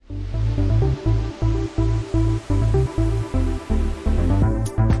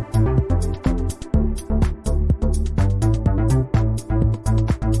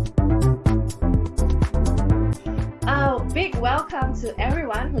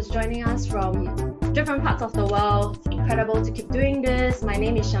who's joining us from different parts of the world. It's incredible to keep doing this. My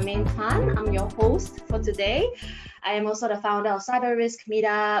name is Charmaine Tan. I'm your host for today. I am also the founder of Cyber Risk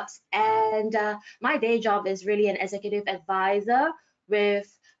Meetups, and my day job is really an executive advisor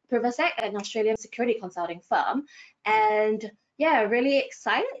with Privasec, an Australian security consulting firm. And yeah, really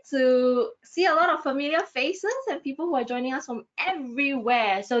excited to see a lot of familiar faces and people who are joining us from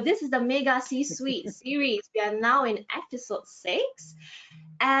everywhere. So this is the Mega C-Suite series. We are now in episode 6.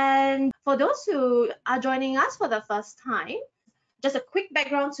 And for those who are joining us for the first time, just a quick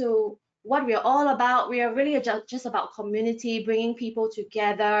background to what we're all about. We are really just about community, bringing people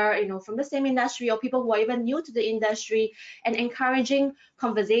together, from the same industry or people who are even new to the industry, and encouraging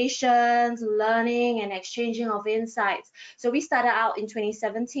conversations, learning, and exchanging of insights. So we started out in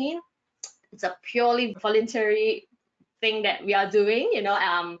 2017. It's a purely voluntary thing that we are doing.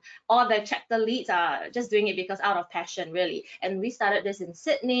 All the chapter leads are just doing it because out of passion, really. And we started this in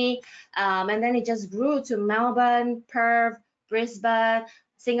Sydney, and then it just grew to Melbourne, Perth, Brisbane,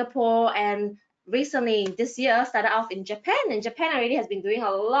 Singapore, and recently this year started off in Japan. And Japan already has been doing a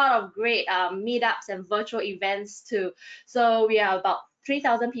lot of great meetups and virtual events too. So we are about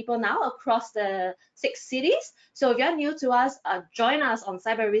 3,000 people now across the 6 cities. So if you're new to us, join us on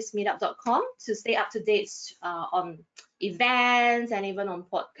cyberriskmeetup.com to stay up to date on events and even on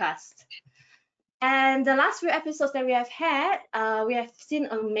podcasts. And the last few episodes that we have had, we have seen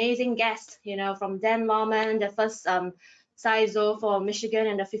amazing guests, from Dan Lawman, the first CISO for Michigan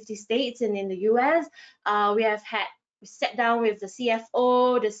and the 50 states in the US. We sat down with the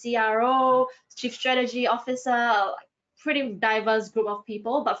CFO, the CRO, Chief Strategy Officer, pretty diverse group of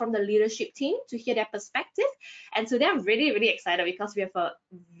people, but from the leadership team to hear their perspective. And today I'm really, really excited because we have a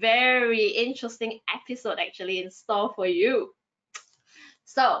very interesting episode actually in store for you.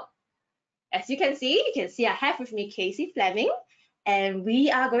 So as you can see I have with me Casey Fleming, and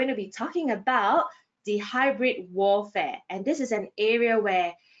we are going to be talking about the hybrid warfare. And this is an area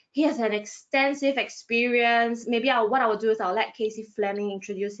where he has an extensive experience. Maybe what I will do is I'll let Casey Fleming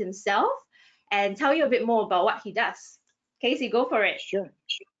introduce himself and tell you a bit more about what he does. Casey, go for it. Sure.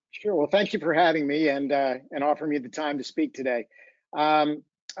 Well, thank you for having me and offering me the time to speak today. I'm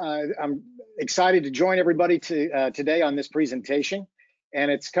excited to join everybody today on this presentation,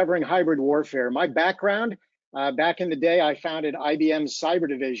 and it's covering hybrid warfare. My background, back in the day, I founded IBM's cyber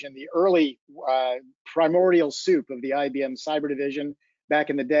division, the early primordial soup of the IBM cyber division back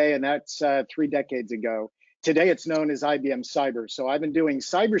in the day, and that's 3 decades ago. Today, it's known as IBM Cyber. So I've been doing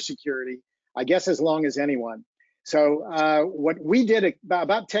cybersecurity, I guess, as long as anyone. So what we did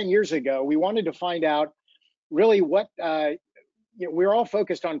about 10 years ago, we wanted to find out really what, we're all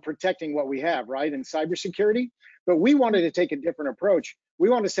focused on protecting what we have, right, in cybersecurity, but we wanted to take a different approach. We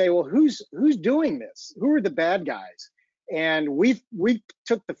want to say, well, who's doing this? Who are the bad guys? And we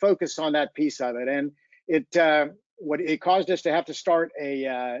took the focus on that piece of it, and it caused us to have to start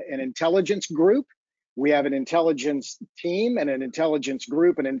an intelligence group. We have an intelligence team and an intelligence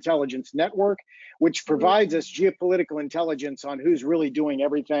group, an intelligence network, which provides us geopolitical intelligence on who's really doing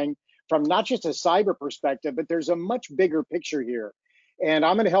everything from not just a cyber perspective, but there's a much bigger picture here. And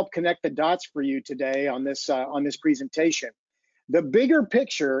I'm going to help connect the dots for you today on this presentation. The bigger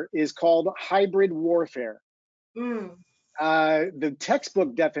picture is called hybrid warfare. The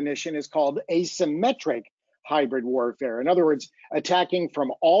textbook definition is called asymmetric hybrid warfare. In other words, attacking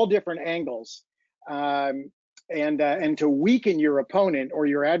from all different angles. And to weaken your opponent or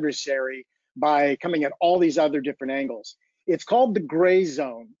your adversary by coming at all these other different angles. It's called the gray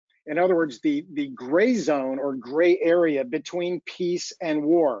zone. In other words, the gray zone or gray area between peace and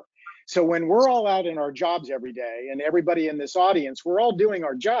war. So when we're all out in our jobs every day, and everybody in this audience, we're all doing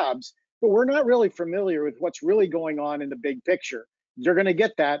our jobs, but we're not really familiar with what's really going on in the big picture. You're going to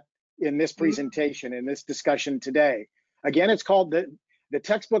get that in this presentation, in this discussion today. Again, it's called the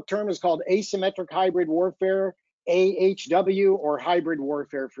textbook term is called asymmetric hybrid warfare, AHW, or hybrid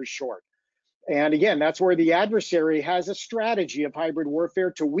warfare for short. And again, that's where the adversary has a strategy of hybrid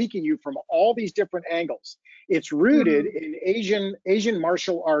warfare to weaken you from all these different angles. It's rooted in Asian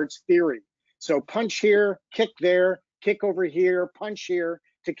martial arts theory. So punch here, kick there, kick over here, punch here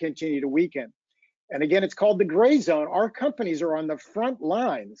to continue to weaken. And again, it's called the gray zone. Our companies are on the front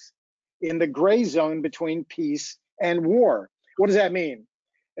lines in the gray zone between peace and war. What does that mean?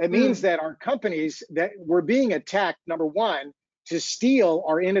 It means that our companies, that we're being attacked, number one, to steal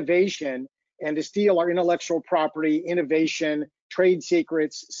our innovation and to steal our intellectual property, innovation, trade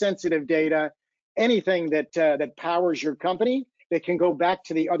secrets, sensitive data, anything that powers your company that can go back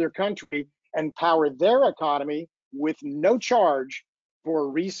to the other country and power their economy with no charge for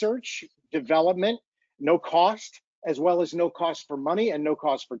research, development, no cost, as well as no cost for money and no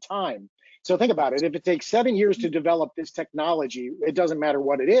cost for time. So think about it. If it takes 7 years to develop this technology, it doesn't matter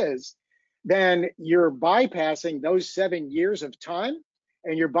what it is, then you're bypassing those 7 years of time,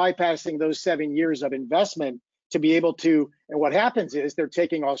 and you're bypassing those 7 years of investment to be able to, and what happens is they're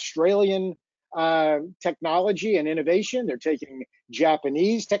taking Australian technology and innovation, they're taking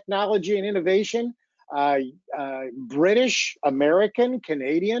Japanese technology and innovation, British, American,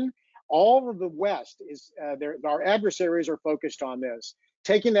 Canadian, all of the West is, our adversaries are focused on this,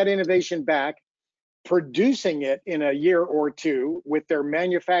 taking that innovation back, producing it in a year or two with their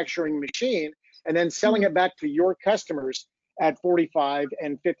manufacturing machine, and then selling it back to your customers at 45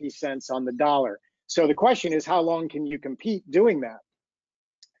 and 50 cents on the dollar. So the question is, how long can you compete doing that?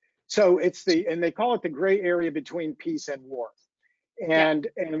 So it's and they call it the gray area between peace and war. And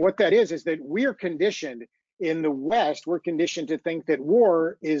what that is that we're conditioned in the West, we're conditioned to think that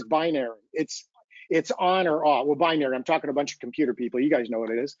war is binary. It's on or off. Well, binary, I'm talking to a bunch of computer people. You guys know what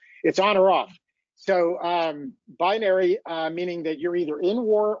it is. It's on or off. So binary, meaning that you're either in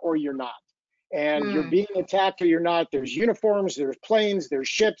war or you're not. And you're being attacked or you're not. There's uniforms, there's planes, there's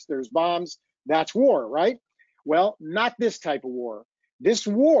ships, there's bombs. That's war, right? Well, not this type of war. This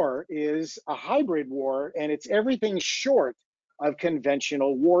war is a hybrid war, and it's everything short of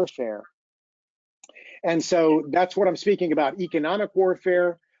conventional warfare. And so that's what I'm speaking about: economic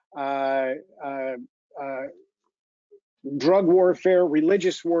warfare, drug warfare,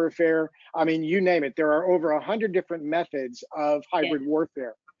 religious warfare. I mean, you name it. There are over 100 different methods of hybrid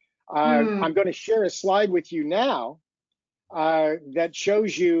warfare. I'm going to share a slide with you now that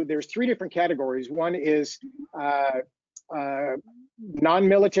shows you there's 3 different categories. One is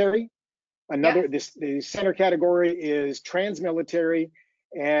non-military. Another, the center category is trans-military,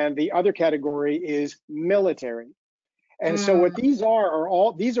 and the other category is military. And so what these are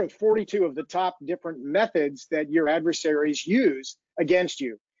all, these are 42 of the top different methods that your adversaries use against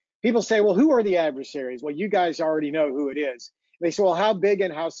you. People say, well, who are the adversaries? Well, you guys already know who it is. They say, well, how big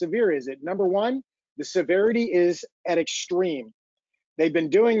and how severe is it? Number one, the severity is at extreme. They've been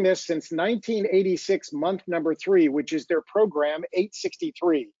doing this since 1986, month number 3, which is their program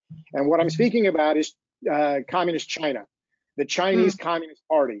 863. And what I'm speaking about is Communist China, the Chinese Communist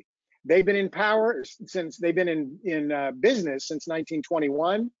Party. They've been in power since, they've been in business since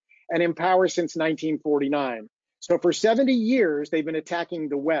 1921 and in power since 1949. So for 70 years, they've been attacking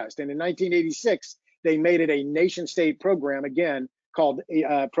the West. And in 1986, they made it a nation state program, again, called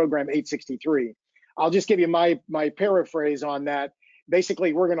Program 863. I'll just give you my paraphrase on that.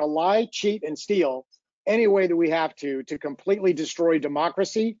 Basically, we're going to lie, cheat, and steal any way that we have to completely destroy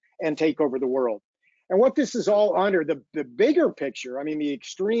democracy and take over the world. And what this is all under, the bigger picture, I mean, the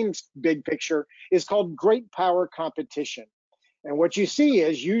extreme big picture, is called great power competition. And what you see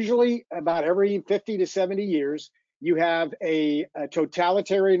is usually about every 50 to 70 years, you have a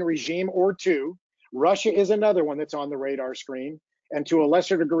totalitarian regime or two. Russia is another one that's on the radar screen, and to a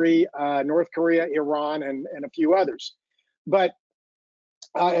lesser degree, North Korea, Iran, and a few others. But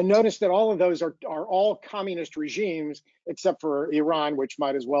and notice that all of those are all communist regimes, except for Iran, which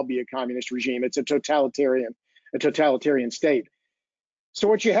might as well be a communist regime. It's a totalitarian state. So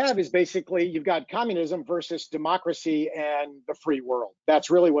what you have is basically you've got communism versus democracy and the free world. That's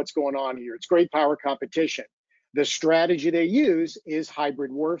really what's going on here. It's great power competition. The strategy they use is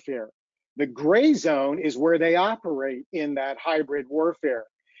hybrid warfare. The gray zone is where they operate in that hybrid warfare.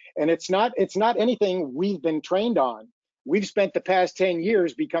 And it's not anything we've been trained on. We've spent the past 10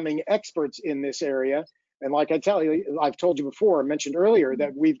 years becoming experts in this area. And like I've told you before, I mentioned earlier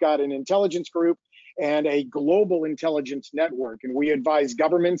that we've got an intelligence group and a global intelligence network. And we advise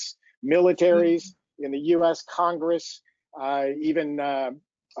governments, militaries in the US, Congress,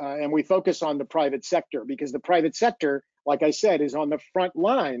 and we focus on the private sector, because the private sector, like I said, is on the front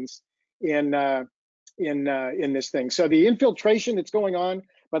lines in this thing. So the infiltration that's going on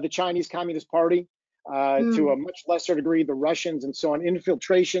by the Chinese Communist Party, to a much lesser degree, the Russians and so on,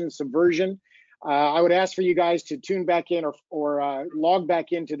 infiltration, subversion. I would ask for you guys to tune back in or log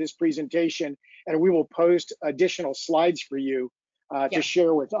back into this presentation, and we will post additional slides for you to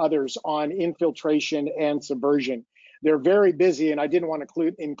share with others on infiltration and subversion. They're very busy, and I didn't want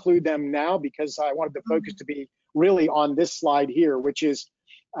to include them now because I wanted the focus to be really on this slide here, which is,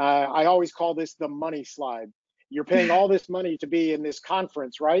 I always call this the money slide. You're paying all this money to be in this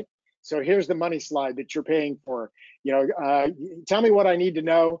conference, right? So here's the money slide that you're paying for. Tell me what I need to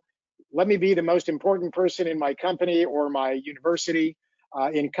know. Let me be the most important person in my company or my university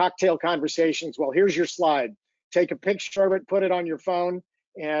in cocktail conversations. Well, here's your slide. Take a picture of it, put it on your phone,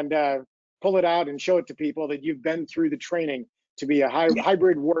 and pull it out and show it to people that you've been through the training to be a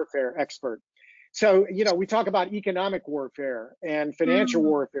hybrid warfare expert. So, we talk about economic warfare and financial Mm.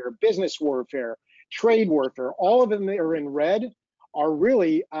 warfare, business warfare, trade warfare. All of them that are in red are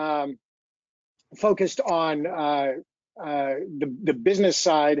really focused on the business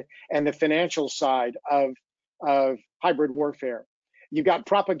side and the financial side of hybrid warfare. You've got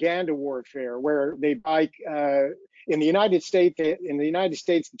propaganda warfare, where they buy. In the United States,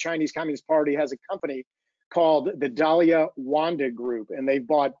 the Chinese Communist Party has a company called the Dahlia Wanda Group, and they've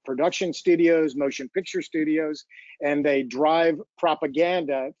bought production studios, motion picture studios, and they drive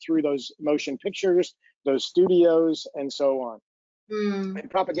propaganda through those motion pictures, those studios, and so on. Mm. And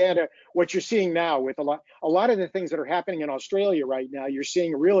propaganda, what you're seeing now with a lot of the things that are happening in Australia right now, you're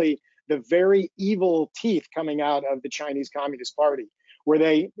seeing really the very evil teeth coming out of the Chinese Communist Party, where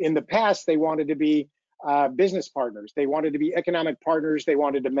in the past, they wanted to be business partners. They wanted to be economic partners. They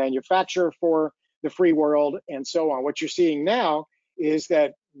wanted to manufacture for the free world and so on. What you're seeing now is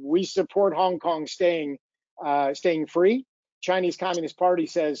that we support Hong Kong staying free. Chinese Communist Party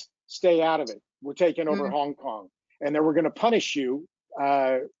says, stay out of it. We're taking over Mm. Hong Kong, and then we're going to punish you.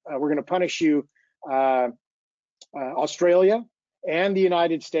 Australia and the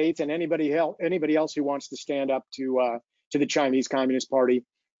United States and anybody else who wants to stand up to the Chinese Communist Party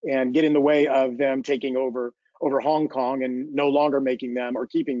and get in the way of them taking over Hong Kong and no longer making them or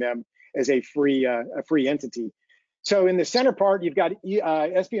keeping them as a free entity. So in the center part, you've got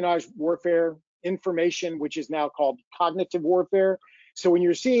espionage warfare, information, which is now called cognitive warfare. So when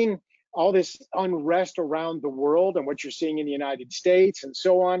you're seeing all this unrest around the world and what you're seeing in the United States and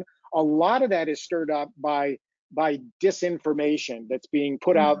so on, a lot of that is stirred up by disinformation that's being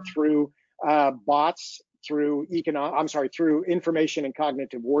put out through bots, through information and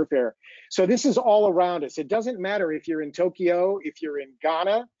cognitive warfare. So this is all around us. It doesn't matter if you're in Tokyo, if you're in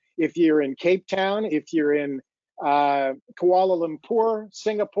Ghana, if you're in Cape Town, if you're in Kuala Lumpur,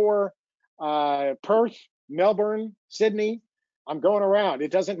 Singapore, Perth, Melbourne, Sydney. I'm going around.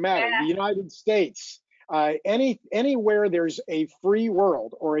 It doesn't matter. Yeah. The United States, anywhere there's a free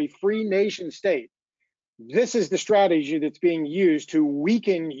world or a free nation state, this is the strategy that's being used to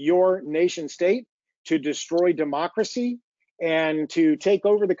weaken your nation state, to destroy democracy, and to take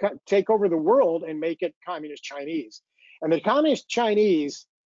over the world and make it communist Chinese. And the communist Chinese,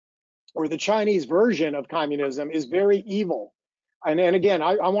 or the Chinese version of communism, is very evil. And again,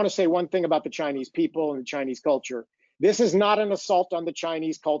 I want to say one thing about the Chinese people and the Chinese culture. This is not an assault on the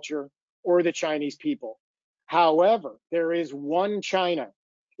Chinese culture or the Chinese people. However, there is one China.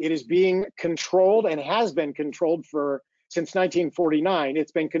 It is being controlled and has been controlled since 1949.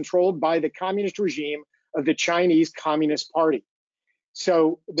 It's been controlled by the communist regime of the Chinese Communist Party.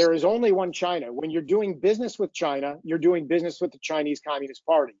 So there is only one China. When you're doing business with China, you're doing business with the Chinese Communist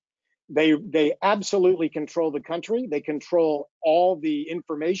Party. They absolutely control the country. They control all the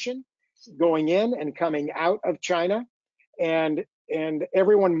information going in and coming out of China. And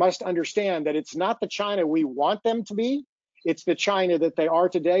everyone must understand that it's not the China we want them to be. It's the China that they are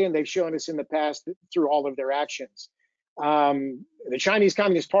today, and they've shown us in the past through all of their actions. The Chinese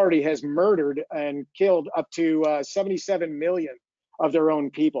Communist Party has murdered and killed up to 77 million of their own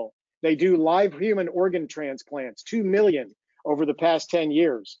people. They do live human organ transplants, 2 million over the past 10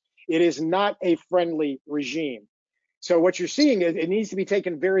 years. It is not a friendly regime. So what you're seeing is it needs to be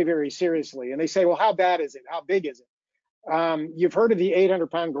taken very, very seriously. And they say, well, how bad is it? How big is it? You've heard of the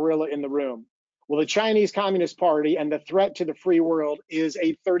 800-pound gorilla in the room. Well, the Chinese Communist Party and the threat to the free world is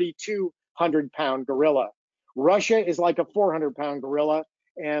a 3,200-pound gorilla. Russia is like a 400-pound gorilla,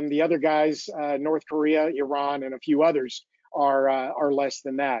 and the other guys, North Korea, Iran, and a few others, are less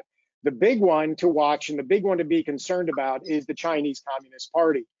than that. The big one to watch and the big one to be concerned about is the Chinese Communist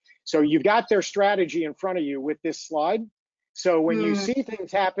Party. So you've got their strategy in front of you with this slide. So when you see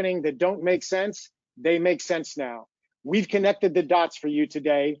things happening that don't make sense, they make sense now. We've connected the dots for you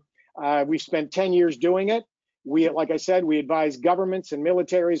today. We've spent 10 years doing it. Like I said, we advise governments and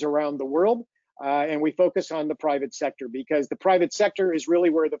militaries around the world, and we focus on the private sector, because the private sector is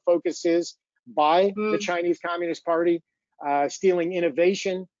really where the focus is by the Chinese Communist Party, stealing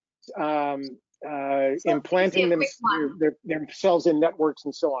innovation, implanting themselves in networks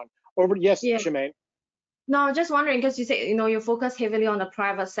and so on. Yes, Yeah. Shemaine. No, just wondering, because you said, you focus heavily on the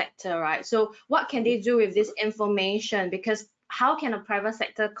private sector, right? So what can they do with this information? Because how can a private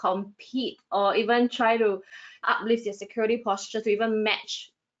sector compete or even try to uplift their security posture to even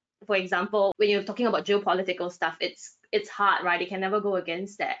match? For example, when you're talking about geopolitical stuff, it's hard, right? They can never go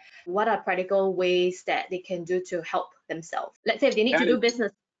against that. What are practical ways that they can do to help themselves? Let's say if they need to do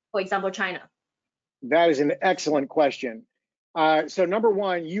business, for example, China. That is an excellent question. So number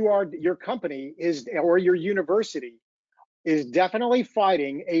one, your company or your university is definitely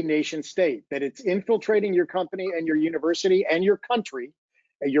fighting a nation state, that it's infiltrating your company and your university and your country,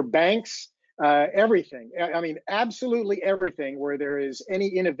 your banks, everything. I mean, absolutely everything where there is any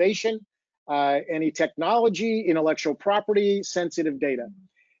innovation, any technology, intellectual property, sensitive data.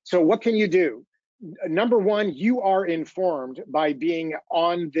 So what can you do? Number one, you are informed by being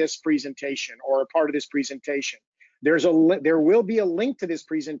on this presentation or a part of this presentation. There will be a link to this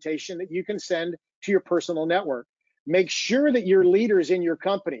presentation that you can send to your personal network. Make sure that your leaders in your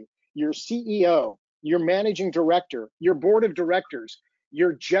company, your CEO, your managing director, your board of directors,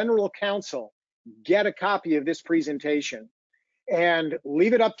 your general counsel, get a copy of this presentation and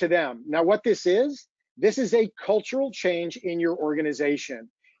leave it up to them. Now, what this is a cultural change in your organization.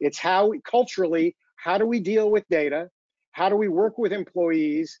 It's how culturally, how do we deal with data? How do we work with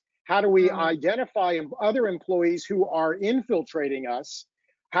employees? How do we identify other employees who are infiltrating us?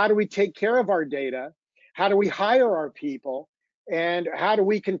 How do we take care of our data? How do we hire our people? And how do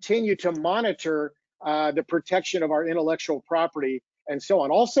we continue to monitor the protection of our intellectual property and so on?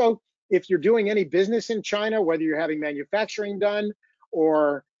 Also, if you're doing any business in China, whether you're having manufacturing done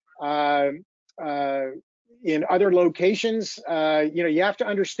or in other locations, you have to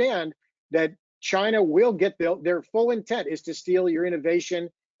understand that China will get their full intent is to steal your innovation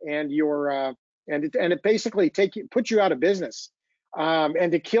and your and it basically put you out of business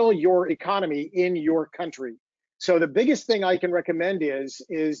and to kill your economy in your country. So the biggest thing I can recommend is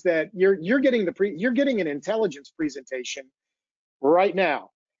that you're getting an intelligence presentation right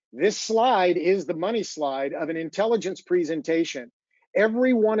now. This slide is the money slide of an intelligence presentation.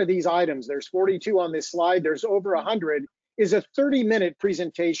 Every one of these items, there's 42 on this slide, there's over 100, is a 30-minute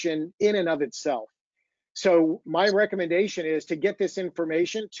presentation in and of itself. So my recommendation is to get this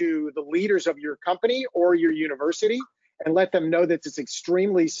information to the leaders of your company or your university and let them know that it's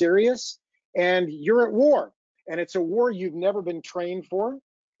extremely serious and you're at war. And it's a war you've never been trained for.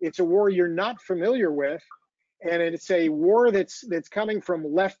 It's a war you're not familiar with. And it's a war that's coming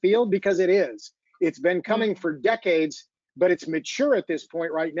from left field, because it is. It's been coming for decades, but it's mature at this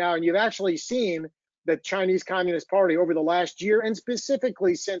point right now. And you've actually seen the Chinese Communist Party over the last year, and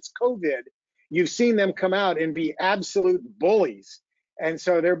specifically since COVID, you've seen them come out and be absolute bullies. And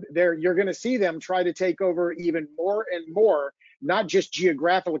so you're going to see them try to take over even more and more, not just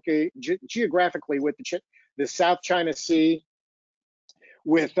geographically with the South China Sea,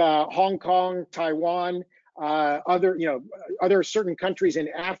 with Hong Kong, Taiwan, other certain countries in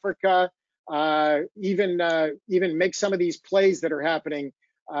Africa, even make some of these plays that are happening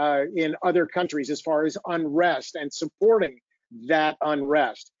in other countries as far as unrest and supporting that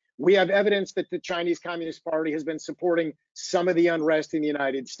unrest. We have evidence that the Chinese Communist Party has been supporting some of the unrest in the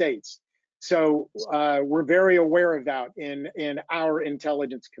United States. So we're very aware of that in our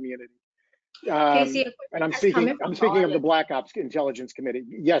intelligence community. And I'm speaking of the Black Ops Intelligence Committee.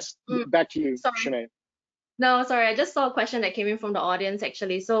 Yes, back to you, Shanae. No, sorry, I just saw a question that came in from the audience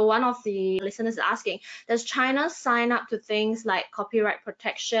actually. So one of the listeners is asking, does China sign up to things like copyright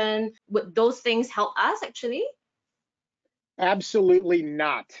protection? Would those things help us actually? Absolutely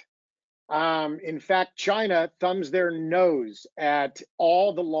not. In fact, China thumbs their nose at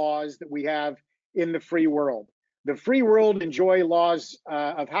all the laws that we have in the free world. The free world enjoy laws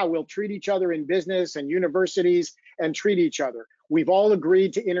of how we'll treat each other in business and universities and treat each other. We've all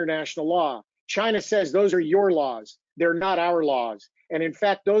agreed to international law. China says those are your laws. They're not our laws. And in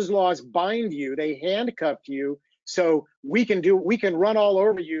fact, those laws bind you. They handcuff you. So we can run all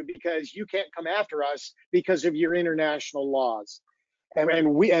over you because you can't come after us because of your international laws.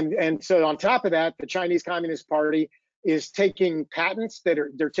 And so on top of that, the Chinese Communist Party is taking patents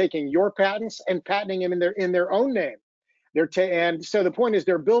they're taking your patents and patenting them in their own name. And so the point is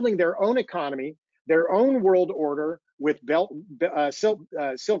they're building their own economy, their own world order with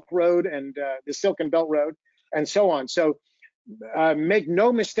Silk Road and the Silk and Belt Road and so on. So make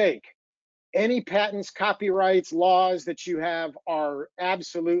no mistake, any patents, copyrights, laws that you have are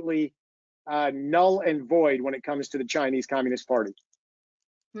absolutely null and void when it comes to the Chinese Communist Party.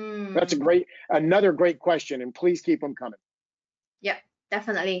 That's another great question, and please keep them coming. Yeah,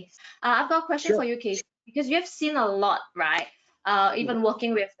 definitely. I've got a question for you, Casey, because you have seen a lot, right? Even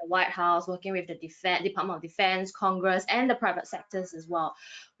working with the White House, working with the Department of Defense, Congress, and the private sectors as well.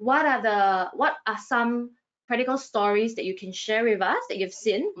 What are some practical stories that you can share with us that you've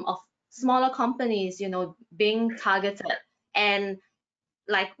seen of smaller companies, being targeted, and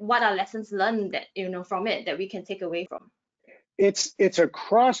like what are lessons learned that from it that we can take away from? It's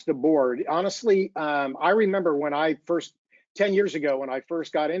across the board. Honestly, I remember when 10 years ago, when I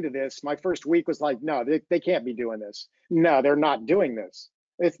first got into this, my first week was like, no, they can't be doing this. No, they're not doing this.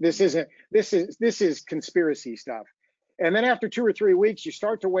 This is conspiracy stuff. And then after 2 or 3 weeks, you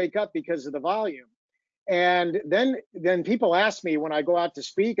start to wake up because of the volume. And then people ask me when I go out to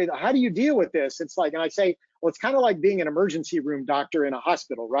speak, how do you deal with this? It's like, and I say, well, it's kind of like being an emergency room doctor in a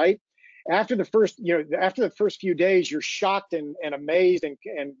hospital, right? After the first, after the first few days, you're shocked and amazed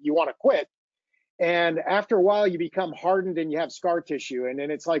and you want to quit. And after a while, you become hardened and you have scar tissue. And then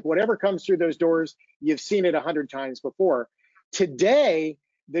it's like whatever comes through those doors, you've seen it 100 times before. Today,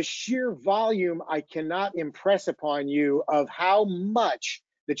 the sheer volume I cannot impress upon you of how much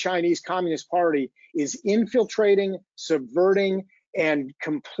the Chinese Communist Party is infiltrating, subverting, and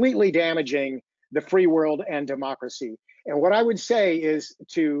completely damaging the free world and democracy. And what I would say is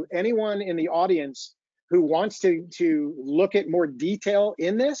to anyone in the audience who wants to look at more detail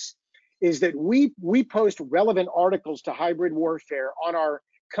in this, is that we post relevant articles to hybrid warfare on our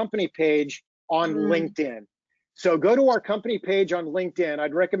company page on LinkedIn. So go to our company page on LinkedIn.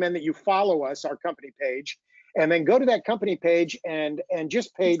 I'd recommend that you follow us, our company page, and then go to that company page and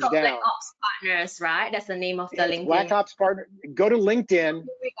just page down. Black Ops Partners, right? That's the name of the LinkedIn. Black Ops Partner. Go to LinkedIn.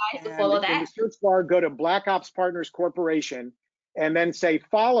 You guys to follow that. In the search bar, go to Black Ops Partners Corporation, and then say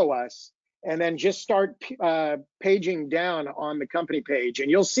follow us, and then just start paging down on the company page, and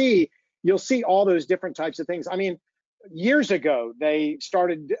you'll see all those different types of things. I mean, years ago, they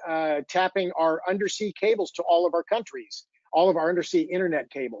started tapping our undersea cables to all of our countries, all of our undersea internet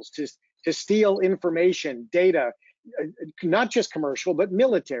cables to steal information, data, not just commercial, but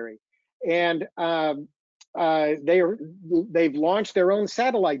military. And they've launched their own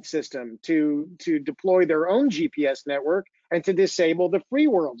satellite system to deploy their own GPS network and to disable the free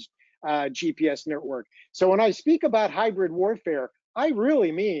world's GPS network. So when I speak about hybrid warfare, I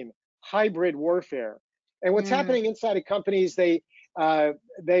really mean hybrid warfare. And what's happening inside of companies, they've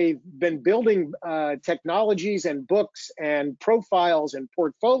been building technologies and books and profiles and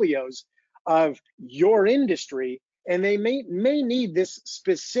portfolios of your industry, and they may need this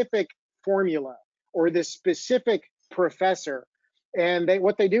specific formula or this specific professor. And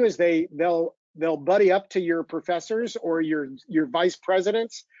what they do is they'll buddy up to your professors or your vice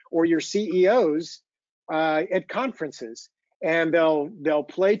presidents or your CEOs at conferences, and they'll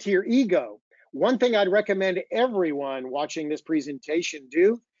play to your ego. One thing I'd recommend everyone watching this presentation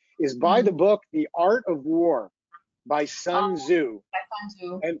do is buy the book, The Art of War by Sun Tzu,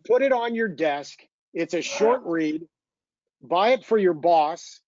 and put it on your desk. It's a short read. Buy it for your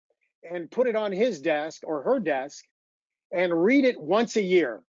boss and put it on his desk or her desk and read it once a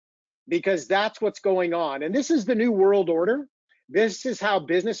year, because that's what's going on. And this is the new world order. This is how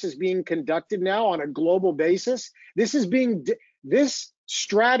business is being conducted now on a global basis. This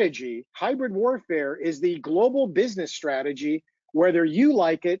strategy, hybrid warfare, is the global business strategy, whether you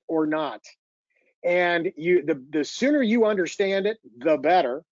like it or not. And the sooner you understand it, the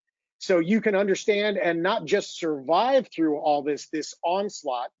better. So you can understand and not just survive through all this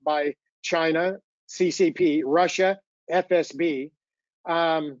onslaught by China, CCP, Russia, FSB,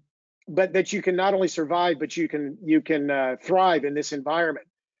 but that you can not only survive, but you can thrive in this environment,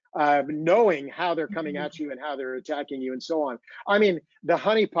 knowing how they're coming at you and how they're attacking you and so on. I mean, the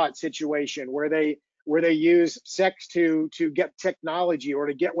honeypot situation where they use sex to get technology or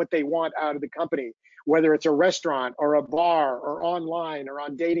to get what they want out of the company, whether it's a restaurant or a bar or online or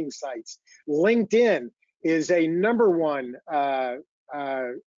on dating sites. LinkedIn is a #1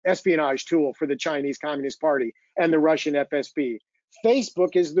 espionage tool for the Chinese Communist Party and the Russian FSB.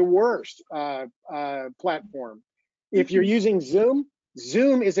 Facebook is the worst platform. If you're using Zoom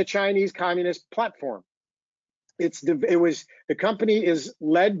is a Chinese communist platform. The company is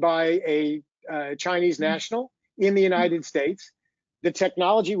led by a Chinese national in the United States. The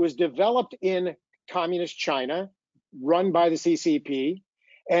technology was developed in communist China, run by the CCP,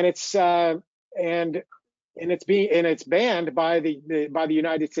 and it's banned by the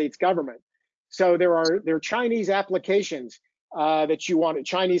United States government. So there are Chinese applications that you want,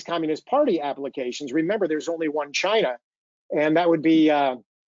 Chinese Communist Party applications. Remember, there's only one China, and that would be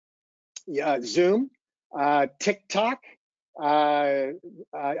Zoom, TikTok, I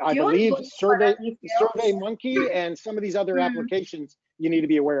believe Survey Monkey, and some of these other applications you need to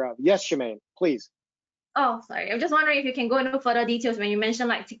be aware of. Yes, Shemaine, please. Oh, sorry. I'm just wondering if you can go into further details when you mentioned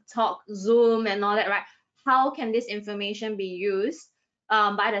like TikTok, Zoom, and all that, right? How can this information be used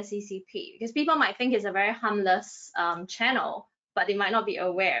by the CCP? Because people might think it's a very harmless channel, but they might not be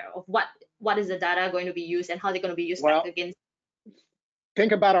aware of what is the data going to be used and how they're going to be used against.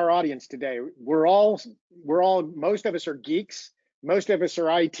 Think about our audience today. Most of us are geeks, most of us are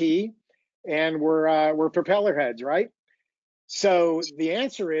IT, and we're propeller heads, right? So the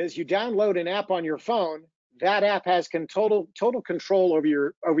answer is you download an app on your phone. That app has total control over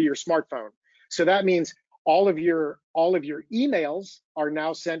your smartphone. So that means all of your emails are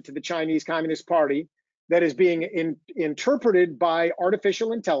now sent to the Chinese Communist Party that is being interpreted by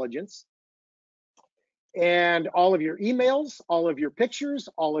artificial intelligence. And all of your emails, all of your pictures,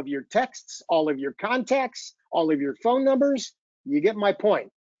 all of your texts, all of your contacts, all of your phone numbers, you get my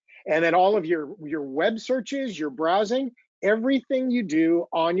point. And then all of your web searches, your browsing, everything you do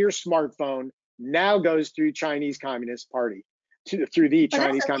on your smartphone now goes through Chinese Communist Party, through the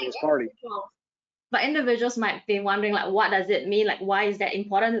Chinese Communist Party. But individuals might be wondering, like, what does it mean? Like, why is that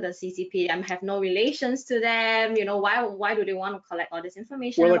important to the CCP? I have no relations to them. You know, why do they want to collect all this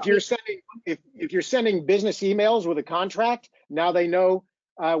information? Well, if you're sending business emails with a contract, now they know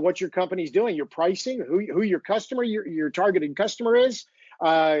what your company's doing, your pricing, who your customer, your targeted customer is,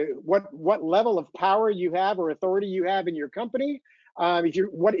 what level of power you have or authority you have in your company.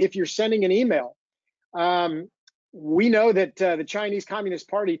 If you're sending an email, we know that the Chinese Communist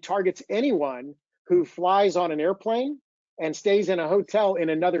Party targets anyone who flies on an airplane and stays in a hotel in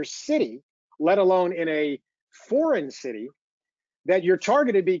another city, let alone in a foreign city, that you're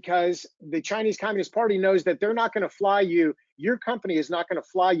targeted because the Chinese Communist Party knows that they're not going to fly you. Your company is not going to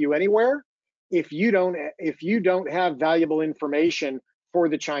fly you anywhere if you don't have valuable information for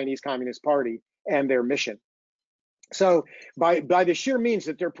the Chinese Communist Party and their mission. So by the sheer means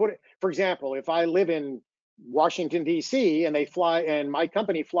that they're putting, for example, if I live in Washington, D.C. and my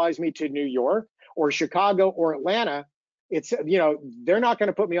company flies me to New York or Chicago or Atlanta, they're not going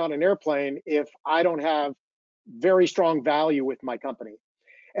to put me on an airplane if I don't have very strong value with my company.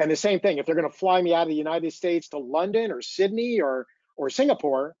 And the same thing, if they're going to fly me out of the United States to London or Sydney or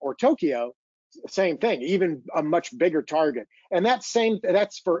Singapore or Tokyo, same thing, even a much bigger target. And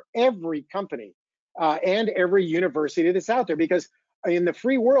that's for every company and every university that's out there, because in the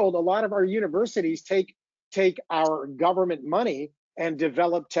free world, a lot of our universities take our government money and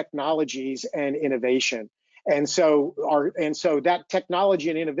develop technologies and innovation. And so that technology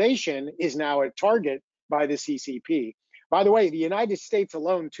and innovation is now a target by the CCP. By the way, the United States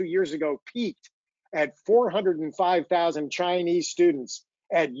alone 2 years ago peaked at 405,000 Chinese students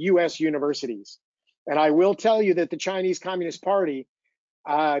at US universities. And I will tell you that the Chinese Communist Party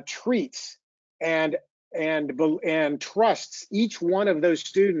treats and trusts each one of those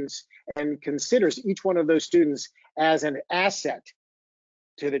students and considers each one of those students as an asset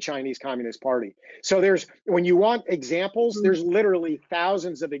to the Chinese Communist Party. So when you want examples, there's literally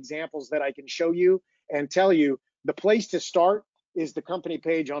thousands of examples that I can show you and tell you. The place to start is the company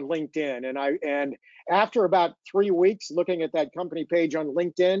page on LinkedIn. And after about 3 weeks looking at that company page on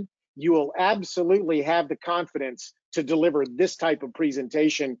LinkedIn, you will absolutely have the confidence to deliver this type of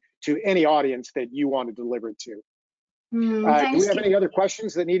presentation to any audience that you want to deliver it to. Do we have any other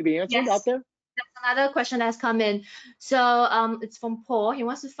questions that need to be answered out there? There's another question that's come in. So it's from Paul. He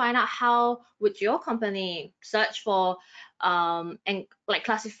wants to find out, how would your company search for and like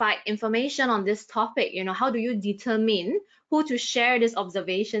classified information on this topic? You know, how do you determine who to share these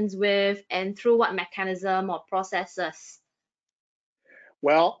observations with and through what mechanism or processes?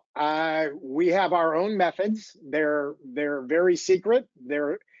 Well, we have our own methods. They're very secret.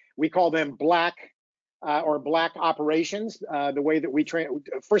 We call them black operations. The way that we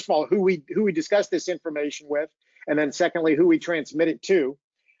first of all, who we discuss this information with, and then secondly, who we transmit it to.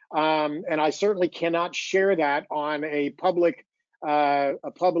 And I certainly cannot share that on a public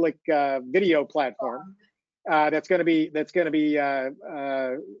video platform that's going to be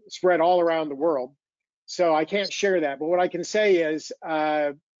spread all around the world. So I can't share that. But what I can say is,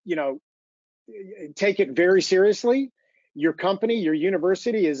 take it very seriously. Your company, your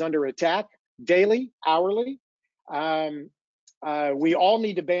university is under attack daily, hourly. We all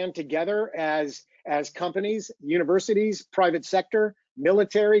need to band together as companies, universities, private sector,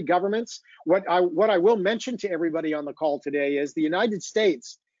 military, governments. What I will mention to everybody on the call today is the United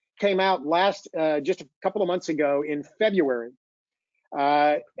States came out just a couple of months ago in February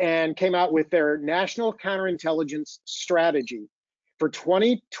and came out with their National Counterintelligence Strategy for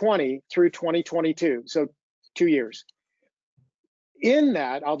 2020 through 2022, so 2 years. In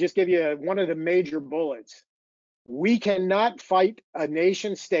that, I'll just give you one of the major bullets. We cannot fight a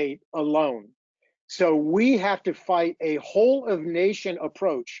nation state alone. So we have to fight a whole of nation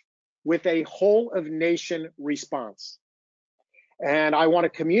approach with a whole of nation response. And I want to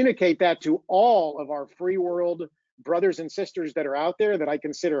communicate that to all of our free world brothers and sisters that are out there, that I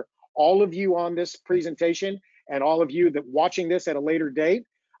consider all of you on this presentation and all of you that watching this at a later date.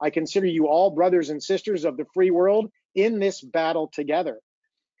 I consider you all brothers and sisters of the free world in this battle together.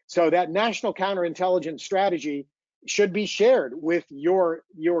 So that national counterintelligence strategy should be shared with your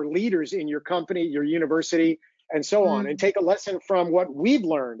leaders in your company, your university, and so on, and take a lesson from what we've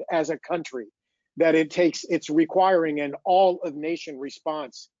learned as a country. that it's requiring an all-of-nation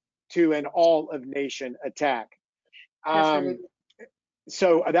response to an all-of-nation attack.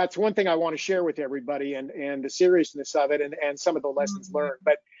 So that's one thing I want to share with everybody, and the seriousness of it, and some of the lessons learned.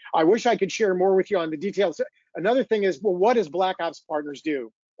 But I wish I could share more with you on the details. Another thing is, well, what does Black Ops Partners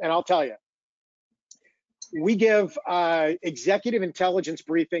do? And I'll tell you. We give executive intelligence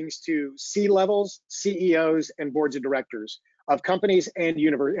briefings to C-levels, CEOs, and boards of directors of companies and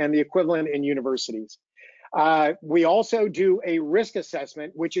the equivalent in universities. We also do a risk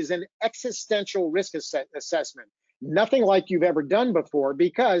assessment, which is an existential risk assessment. Nothing like you've ever done before,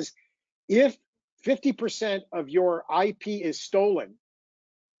 because if 50% of your IP is stolen,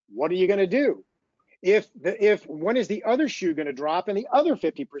 what are you going to do? When is the other shoe going to drop and the other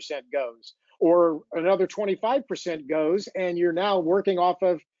 50% goes, or another 25% goes, and you're now working off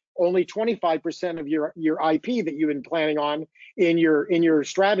of only 25% of your IP that you've been planning on in your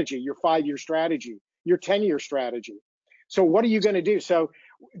strategy, your 5-year strategy, your 10-year strategy. So what are you going to do? So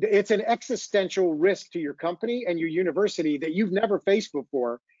it's an existential risk to your company and your university that you've never faced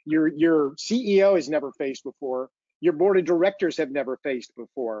before. Your CEO has never faced before. Your board of directors have never faced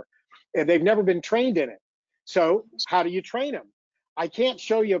before, and they've never been trained in it. So how do you train them? I can't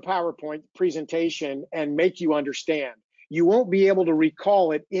show you a PowerPoint presentation and make you understand. You won't be able to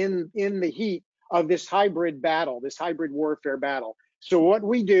recall it in the heat of this hybrid battle, this hybrid warfare battle. So what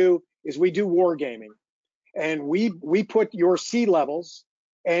we do is we do wargaming, and we put your C-levels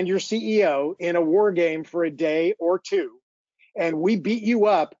and your CEO in a war game for a day or two, and we beat you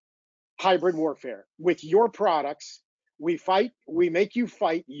up hybrid warfare with your products. We make you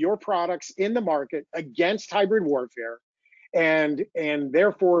fight your products in the market against hybrid warfare, and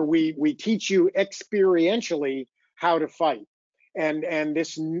therefore we teach you experientially how to fight. And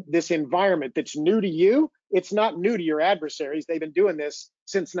this environment that's new to you, it's not new to your adversaries. They've been doing this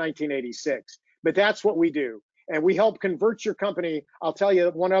since 1986. But that's what we do. And we help convert your company. I'll tell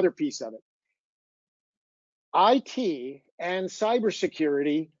you one other piece of it. IT and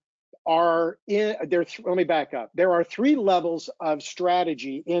cybersecurity let me back up. There are 3 levels of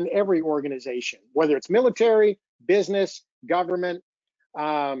strategy in every organization, whether it's military, business, government,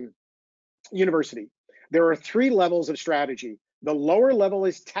 university. There are 3 levels of strategy. The lower level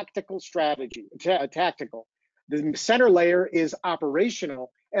is tactical strategy, tactical. The center layer is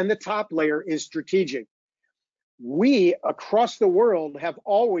operational, and the top layer is strategic. We, across the world, have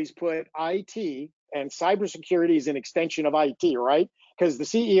always put IT, and cybersecurity is an extension of IT, right? Because the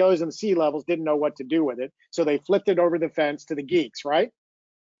CEOs and the C-levels didn't know what to do with it, so they flipped it over the fence to the geeks, right?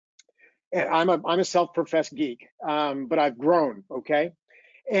 And I'm a self-professed geek, but I've grown, okay?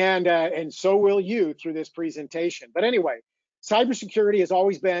 And so will you through this presentation. But anyway, cybersecurity has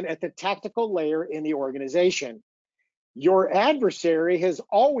always been at the tactical layer in the organization. Your adversary has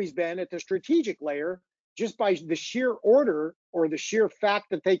always been at the strategic layer, just by the sheer order or the sheer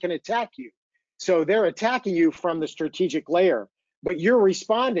fact that they can attack you. So they're attacking you from the strategic layer, but you're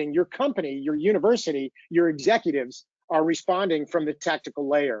responding, your company, your university, your executives are responding from the tactical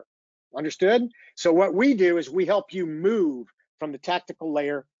layer. Understood? So what we do is we help you move from the tactical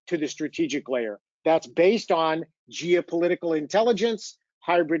layer to the strategic layer. That's based on geopolitical intelligence,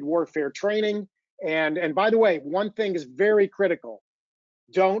 hybrid warfare training, and by the way, one thing is very critical.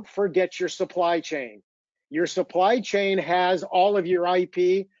 Don't forget your supply chain. Your supply chain has all of your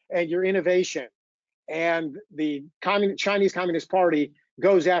IP and your innovation. And the Chinese Communist Party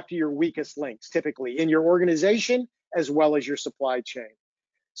goes after your weakest links, typically in your organization as well as your supply chain.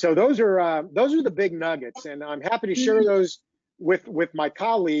 So those are the big nuggets, and I'm happy to share those with my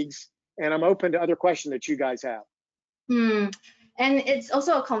colleagues, and I'm open to other questions that you guys have. And it's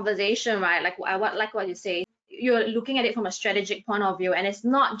also a conversation, right? Like what you say, you're looking at it from a strategic point of view, and it's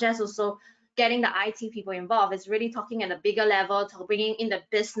not just also getting the IT people involved. It's really talking at a bigger level, bringing in the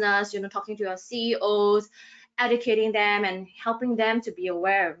business, talking to your CEOs, educating them and helping them to be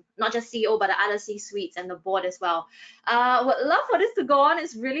aware, not just CEO, but the other C-suites and the board as well. Would love for this to go on.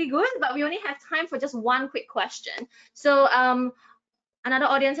 It's really good, but we only have time for just one quick question. So another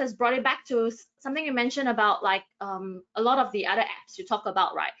audience has brought it back to something you mentioned about, like a lot of the other apps you talk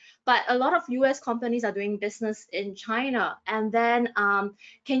about, right? But a lot of US companies are doing business in China, and then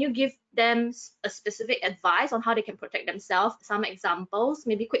can you give them a specific advice on how they can protect themselves? Some examples,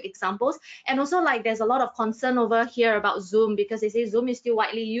 maybe quick examples. And also, like, there's a lot of concern over here about Zoom, because they say Zoom is still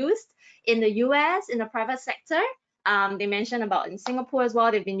widely used in the US in the private sector. They mentioned about in Singapore as well,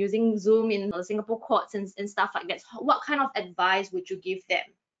 they've been using Zoom in the Singapore courts and stuff like that. What kind of advice would you give them?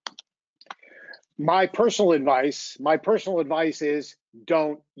 My personal advice is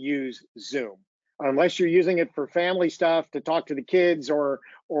don't use Zoom. unless you're using it for family stuff to talk to the kids or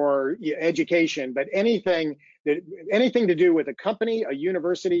education. But anything to do with a company, a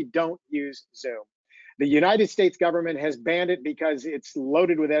university, don't use Zoom. The United States government has banned it because it's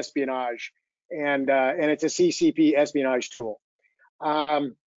loaded with espionage, and it's a CCP espionage tool.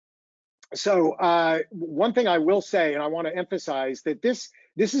 So one thing I will say, and I want to emphasize, that this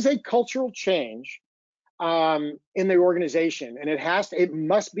is a cultural change in the organization, and it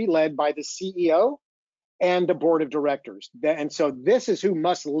must be led by the CEO and the board of directors. And so this is who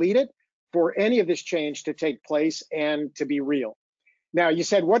must lead it for any of this change to take place and to be real. Now, you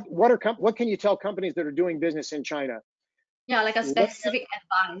said what can you tell companies that are doing business in China? Yeah, like a specific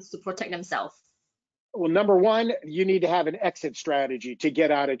advice to protect themselves. Well, number one, you need to have an exit strategy to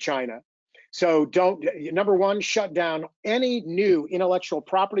get out of China. So number one, shut down any new intellectual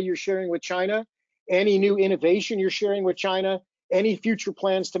property you're sharing with China, any new innovation you're sharing with China, any future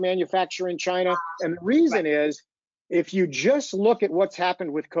plans to manufacture in China. And the reason is, if you just look at what's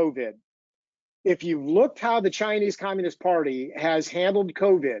happened with COVID, if you've looked how the Chinese Communist Party has handled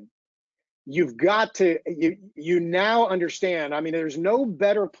COVID, you've got to, you now understand. I mean, there's no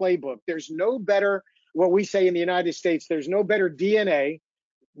better playbook. There's no better, what we say in the United States, there's no better DNA,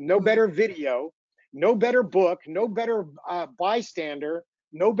 no better video, no better book, no better bystander,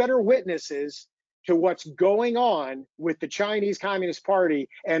 no better witnesses to what's going on with the Chinese Communist Party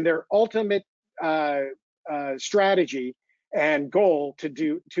and their ultimate strategy and goal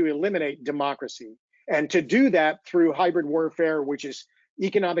to eliminate democracy, and to do that through hybrid warfare, which is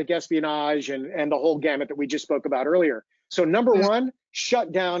economic espionage and the whole gamut that we just spoke about earlier. So number one,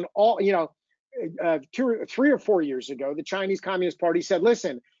 shut down all, 3 or 4 years ago, the Chinese Communist Party said,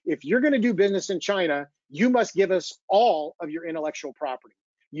 listen, if you're going to do business in China, you must give us all of your intellectual property.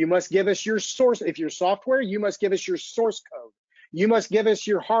 You must give us your source. If you're software, you must give us your source code. You must give us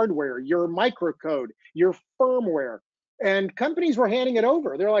your hardware, your microcode, your firmware. And companies were handing it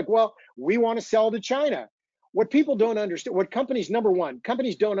over. They're like, well, we want to sell to China. What people don't understand, what companies, number one,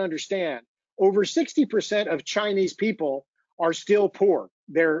 companies don't understand, over 60% of Chinese people are still poor.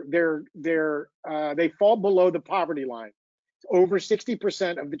 They fall below the poverty line. Over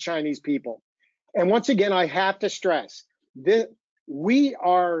 60% of the Chinese people. And once again, I have to stress that we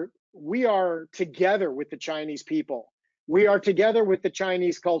are together with the Chinese people. We are together with the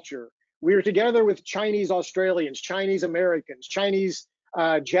Chinese culture. We are together with Chinese Australians, Chinese Americans, Chinese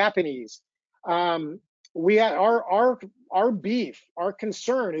Japanese. Our beef, our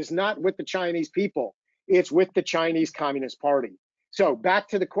concern is not with the Chinese people. It's with the Chinese Communist Party. So back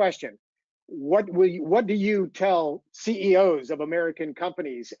to the question. What do you tell CEOs of American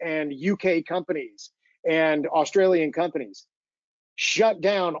companies and UK companies and Australian companies? Shut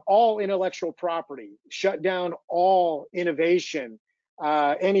down all intellectual property, shut down all innovation,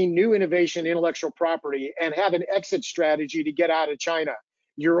 any new innovation, intellectual property, and have an exit strategy to get out of China.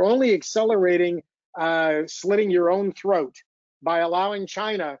 You're only accelerating slitting your own throat by allowing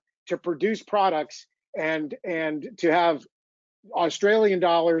China to produce products and to have Australian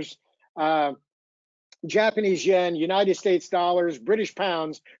dollars, Japanese yen, United States dollars, British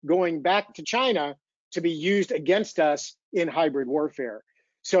pounds going back to China to be used against us in hybrid warfare.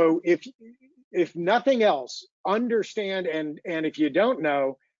 So if nothing else, understand, and if you don't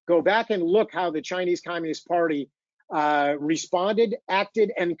know, go back and look how the Chinese Communist Party responded,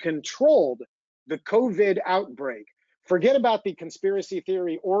 acted, and controlled the COVID outbreak. Forget about the conspiracy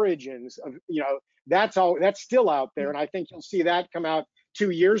theory origins of, that's still out there. And I think you'll see that come out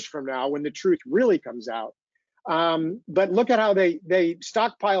 2 years from now when the truth really comes out. But look at how they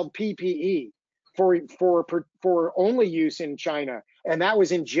stockpiled PPE for only use in China. And that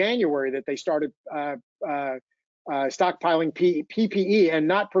was in January that they started stockpiling PPE and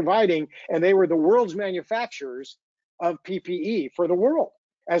not providing, and they were the world's manufacturers of PPE for the world,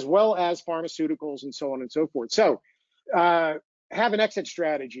 as well as pharmaceuticals and so on and so forth. So have an exit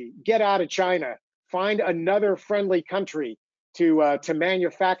strategy, get out of China, find another friendly country to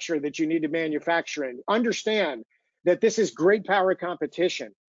manufacture that you need to manufacture in. Understand that this is great power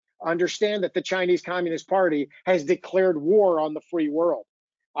competition. Understand that the Chinese Communist Party has declared war on the free world.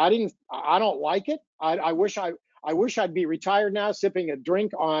 I don't like it. I wish I'd be retired now, sipping a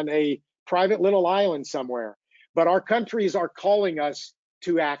drink on a private little island somewhere. But our countries are calling us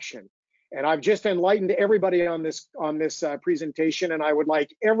to action. And I've just enlightened everybody on this presentation, and I would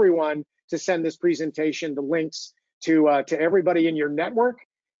like everyone to send this presentation, the links to everybody in your network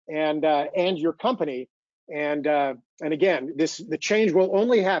and your company. And again, the change will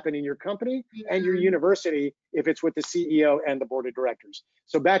only happen in your company and your university if it's with the CEO and the board of directors.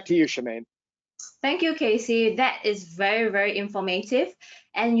 So back to you, Shemaine. Thank you, Casey. That is very, very informative.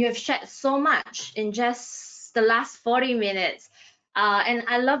 And you have shared so much in just the last 40 minutes. And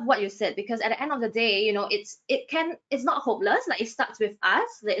I love what you said, because at the end of the day, it's not hopeless. Like, it starts with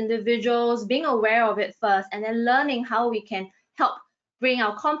us, the individuals, being aware of it first, and then learning how we can help bring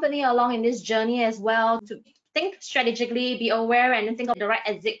our company along in this journey as well, to think strategically, be aware, and then think of the right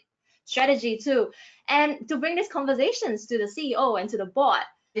exit strategy too, and to bring these conversations to the CEO and to the board.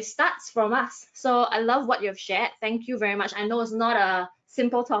 It starts from us. So I love what you've shared. Thank you very much. I know it's not a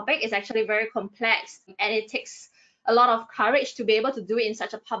simple topic. It's actually very complex, and it takes a lot of courage to be able to do it in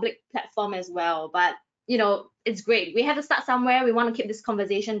such a public platform as well. But it's great. We have to start somewhere. We want to keep this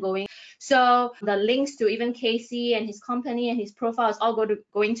conversation going. So the links to even Casey and his company and his profile is all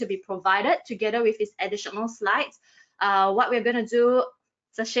going to be provided together with his additional slides. What we're going to do,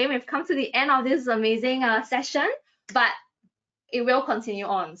 it's a shame we've come to the end of this amazing session, but it will continue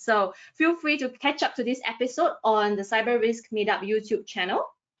on. So feel free to catch up to this episode on the Cyber Risk Meetup YouTube channel,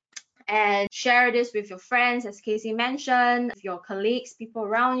 and share this with your friends, as Casey mentioned, your colleagues, people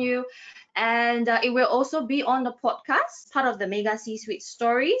around you. And it will also be on the podcast, part of the Mega C-Suite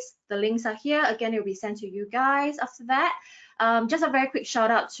Stories. The links are here. Again, it will be sent to you guys after that. Just a very quick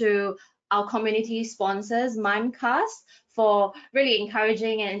shout out to our community sponsors, Mimecast, for really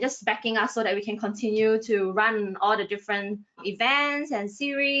encouraging and just backing us so that we can continue to run all the different events and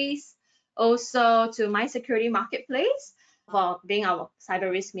series. Also to My Security Marketplace for being our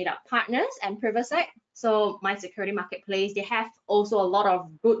Cyber Risk Meetup partners, and Privacy. So My Security Marketplace, they have also a lot of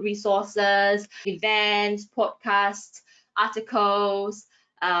good resources, events, podcasts, articles,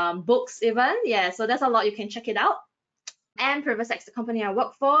 books even. Yeah, so there's a lot. You can check it out. And Privacy, the company I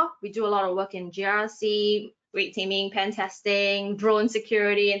work for, we do a lot of work in GRC, red teaming, pen testing, drone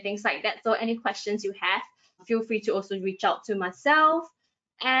security, and things like that. So any questions you have, feel free to also reach out to myself,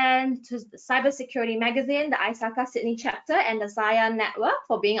 and to the Cybersecurity Magazine, the ISACA Sydney chapter, and the Zaya Network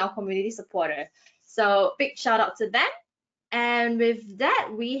for being our community supporter. So big shout out to them. And with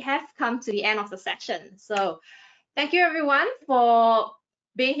that, we have come to the end of the session. So thank you everyone for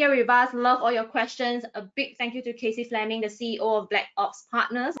being here with us. Love all your questions. A big thank you to Casey Fleming, the CEO of Black Ops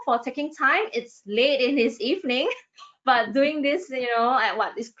Partners, for taking time. It's late in his evening, but doing this,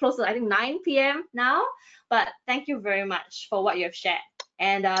 at it's close to, I think, 9 p.m. now. But thank you very much for what you have shared.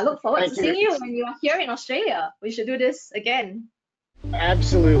 And look forward to seeing you when you are here in Australia. We should do this again.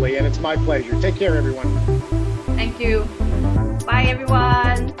 Absolutely, and it's my pleasure. Take care, everyone. Thank you. Bye,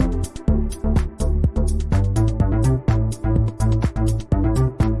 everyone.